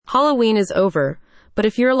Halloween is over, but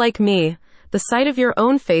if you're like me, the sight of your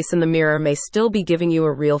own face in the mirror may still be giving you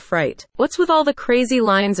a real fright. What's with all the crazy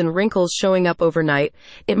lines and wrinkles showing up overnight?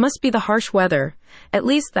 It must be the harsh weather. At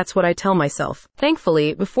least that's what I tell myself.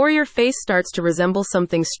 Thankfully, before your face starts to resemble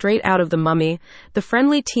something straight out of The Mummy, the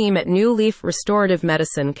friendly team at New Leaf Restorative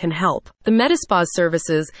Medicine can help. The Medispa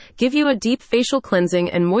services give you a deep facial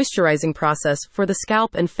cleansing and moisturizing process for the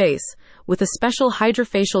scalp and face, with a special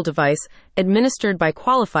HydraFacial device administered by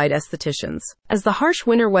qualified estheticians. As the harsh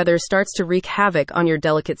winter weather starts to wreak havoc on your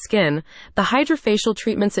delicate skin, the HydraFacial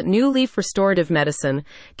treatments at New Leaf Restorative Medicine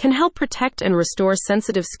can help protect and restore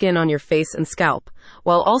sensitive skin on your face and scalp,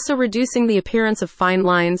 while also reducing the appearance of fine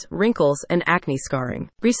lines, wrinkles, and acne scarring.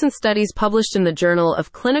 Recent studies published in the Journal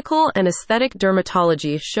of Clinical and Aesthetic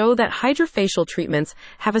Dermatology show that HydraFacial treatments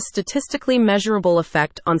have a statistically measurable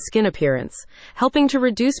effect on skin appearance, helping to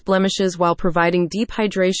reduce blemishes while providing deep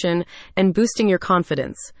hydration and boosting your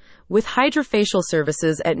confidence. With HydraFacial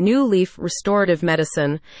services at New Leaf Restorative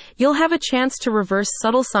Medicine, you'll have a chance to reverse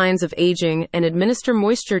subtle signs of aging and administer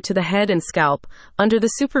moisture to the head and scalp under the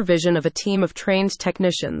supervision of a team of trained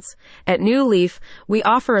technicians. At New Leaf, we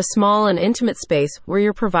offer a small and intimate space where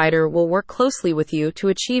your provider will work closely with you to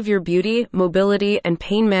achieve your beauty, mobility, and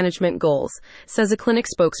pain management goals, says a clinic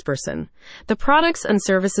spokesperson. The products and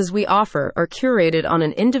services we offer are curated on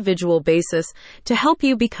an individual basis to help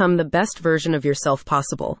you become the best version of yourself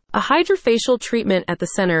possible. A HydraFacial treatment at the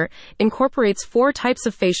center incorporates 4 types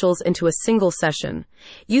of facials into a single session.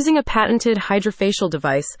 Using a patented HydraFacial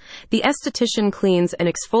device, the esthetician cleans and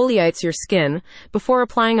exfoliates your skin before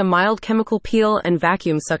applying a mild chemical peel and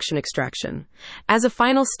vacuum suction extraction. As a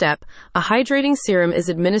final step, a hydrating serum is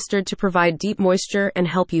administered to provide deep moisture and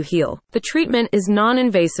help you heal. The treatment is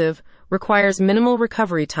non-invasive, requires minimal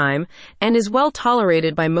recovery time, and is well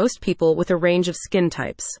tolerated by most people with a range of skin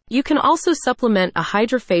types. You can also supplement a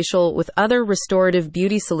HydraFacial with other restorative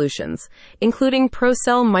beauty solutions, including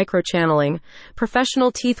ProCell microchanneling,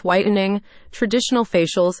 professional teeth whitening, traditional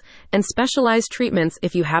facials, and specialized treatments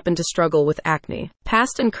if you happen to struggle with acne.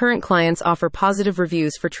 Past and current clients offer positive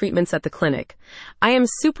reviews for treatments at the clinic. I am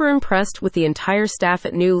super impressed with the entire staff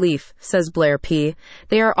at New Leaf, says Blair P.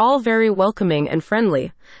 They are all very welcoming and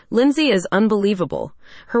friendly. Lindsay is unbelievable.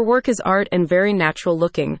 Her work is art and very natural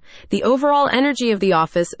looking. The overall energy of the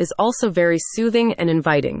office is also very soothing and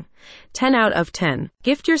inviting. 10 out of 10.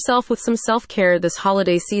 Gift yourself with some self-care this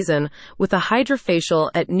holiday season with a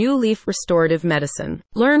HydraFacial at New Leaf Restorative Medicine.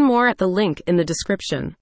 Learn more at the link in the description.